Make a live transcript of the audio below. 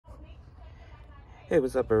Hey,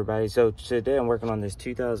 what's up everybody? So today I'm working on this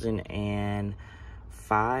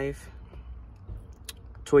 2005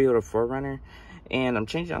 Toyota 4Runner, and I'm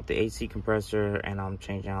changing out the AC compressor and I'm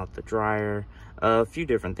changing out the dryer, a few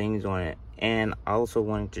different things on it, and I also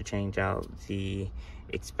wanted to change out the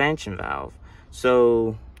expansion valve.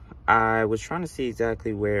 So I was trying to see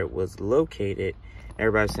exactly where it was located.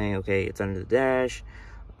 Everybody's saying, okay, it's under the dash.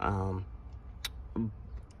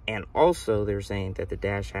 And also they were saying that the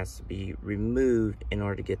dash has to be removed in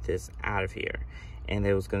order to get this out of here. And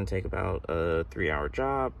it was going to take about a 3-hour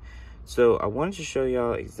job. So I wanted to show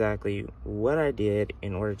y'all exactly what I did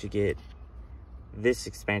in order to get this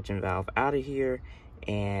expansion valve out of here.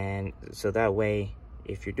 And so that way,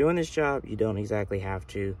 if you're doing this job, you don't exactly have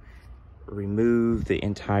to remove the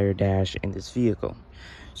entire dash in this vehicle.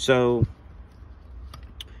 So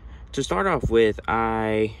to start off with,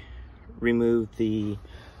 I removed the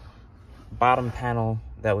bottom panel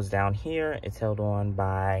that was down here. It's held on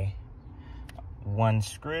by one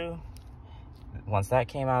screw. Once that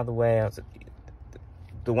came out of the way,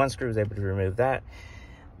 the one screw was able to remove that.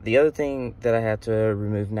 The other thing that I had to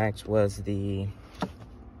remove next was the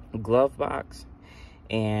glove box,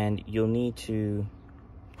 and you'll need to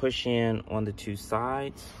push in on the two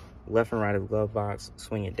sides, left and right of the glove box,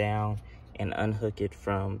 swing it down and unhook it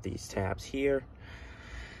from these tabs here.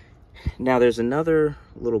 Now there's another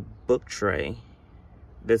little book tray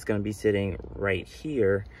that's going to be sitting right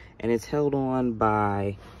here, and it's held on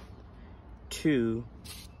by two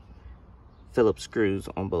Phillips screws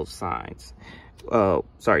on both sides.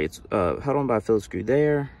 It's held on by a Phillips screw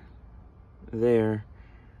there, there,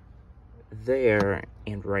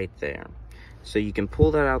 and right there. So you can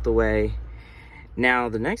pull that out the way. Now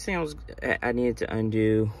the next thing I needed to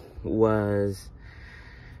undo was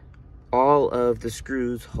all of the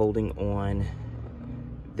screws holding on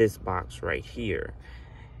this box right here.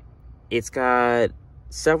 It's got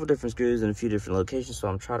several different screws in a few different locations, so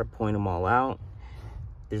I'm trying to point them all out.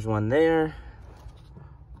 There's one there,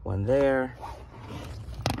 one there,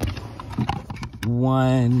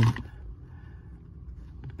 one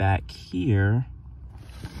back here,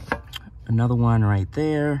 another one right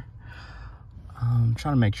there. I'm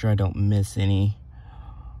trying to make sure I don't miss any.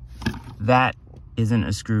 That isn't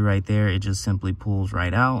a screw right there, it just simply pulls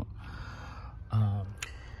right out.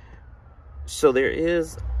 So there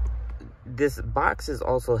is, this box is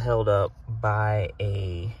also held up by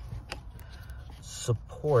a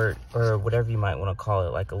support, or whatever you might want to call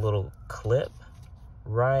it, like a little clip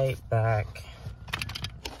right back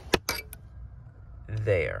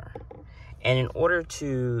there. And in order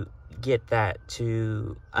to get that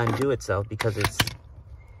to undo itself, because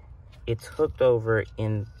it's hooked over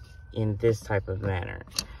in this type of manner.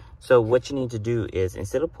 So what you need to do is,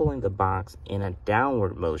 instead of pulling the box in a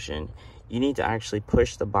downward motion, you need to actually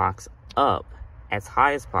push the box up as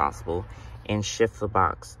high as possible and shift the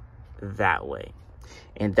box that way.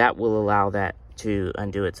 And that will allow that to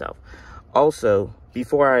undo itself. Also,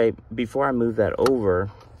 before I move that over,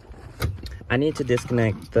 I need to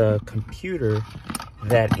disconnect the computer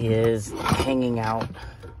that is hanging out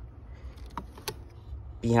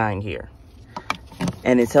behind here.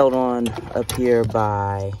 And it's held on up here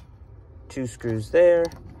by two screws there.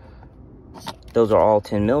 Those are all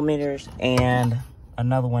 10 millimeters, and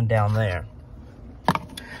another one down there.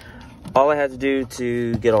 All I had to do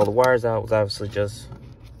to get all the wires out was obviously just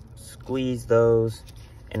squeeze those,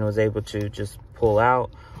 and was able to just pull out.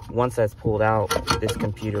 Once that's pulled out, this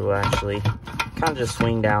computer will actually kind of just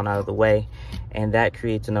swing down out of the way, and that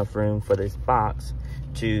creates enough room for this box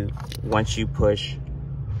to, once you push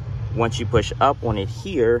up on it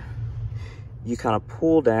here, you kind of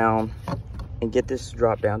pull down and get this to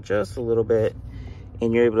drop down just a little bit,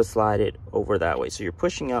 and you're able to slide it over that way. So you're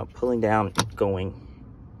pushing up, pulling down, going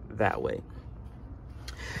that way.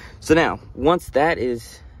 So now, once that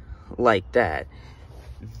is like that,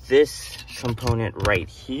 this component right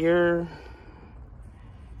here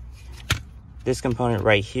needs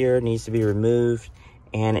to be removed,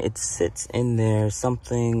 and it sits in there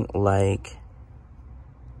something like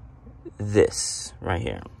this right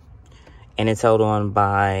here, and it's held on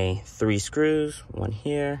by 3 screws, one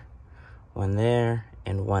here, one there,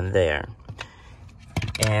 and one there,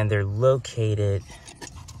 and they're located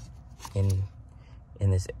in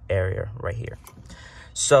this area right here.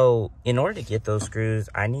 So in order to get those screws,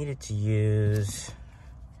 I needed to use,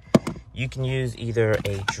 you can use either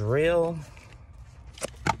a drill,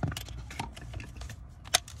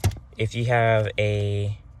 if you have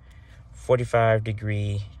a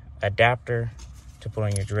 45-degree adapter to put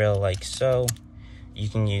on your drill like so, you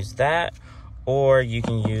can use that, or you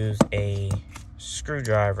can use a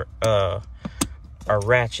screwdriver, a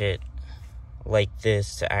ratchet like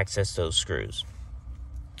this to access those screws.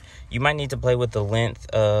 You might need to play with the length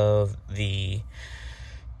of this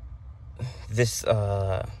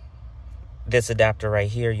adapter right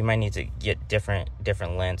here. You might need to get different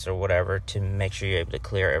lengths or whatever to make sure you're able to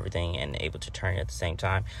clear everything and able to turn it at the same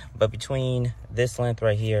time. But between this length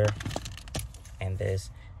right here and this,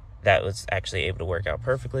 that was actually able to work out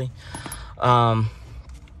perfectly.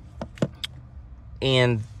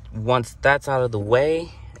 And once that's out of the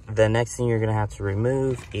way, the next thing you're gonna have to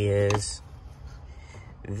remove is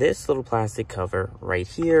this little plastic cover right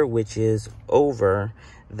here, which is over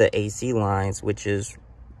the AC lines, which is,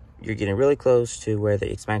 you're getting really close to where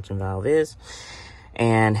the expansion valve is.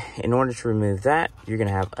 And in order to remove that, you're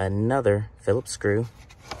gonna have another Phillips screw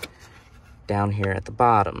down here at the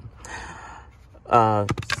bottom.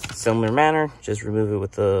 Similar manner, just remove it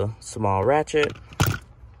with a small ratchet,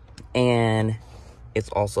 and it's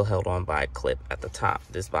also held on by a clip at the top.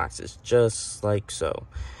 This box is just like so.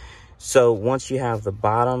 So once you have the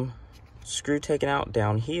bottom screw taken out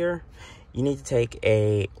down here, you need to take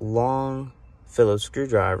a long Phillips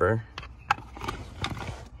screwdriver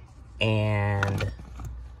and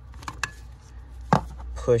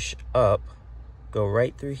push up, go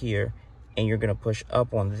right through here, and you're gonna push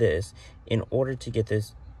up on this in order to get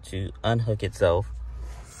this to unhook itself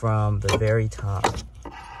from the very top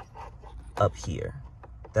up here.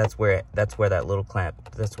 That's where that little clamp,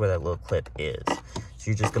 that's where that little clip is. So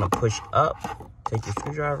you're just gonna push up, take your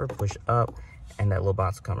screwdriver, push up, and that little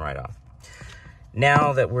box will come right off.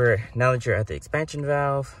 Now that you're at the expansion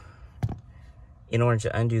valve, in order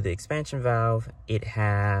to undo the expansion valve, it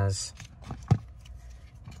has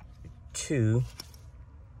two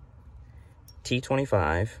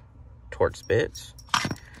T25 Torx bits,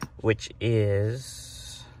 which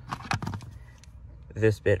is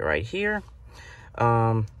this bit right here.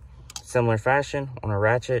 Similar fashion on a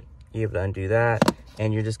ratchet, you're able to undo that,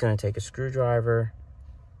 and you're just going to take a screwdriver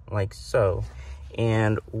like so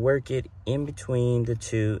and work it in between the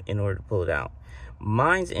two in order to pull it out.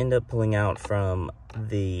 Mine's end up pulling out from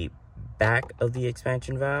the back of the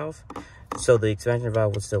expansion valve, so the expansion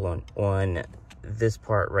valve was still on this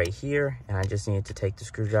part right here, and I just needed to take the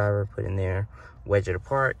screwdriver, put it in there, wedge it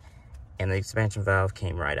apart, and the expansion valve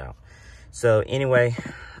came right out. So anyway,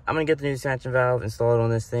 I'm gonna get the new expansion valve, install it on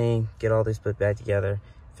this thing, get all this put back together,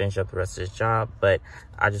 finish up the rest of this job. But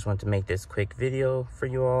I just want to make this quick video for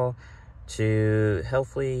you all to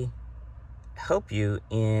hopefully help you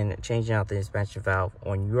in changing out the expansion valve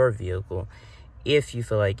on your vehicle if you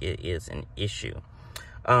feel like it is an issue.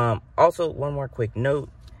 Also, one more quick note,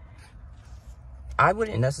 I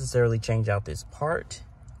wouldn't necessarily change out this part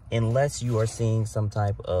unless you are seeing some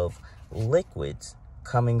type of liquids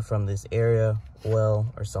coming from this area,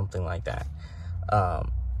 oil or something like that.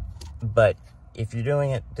 But if you're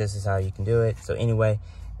doing it, this is how you can do it. So anyway,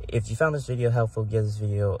 if you found this video helpful, give this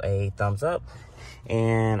video a thumbs up,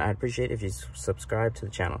 and I'd appreciate it if you subscribe to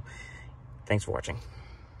the channel. Thanks for watching.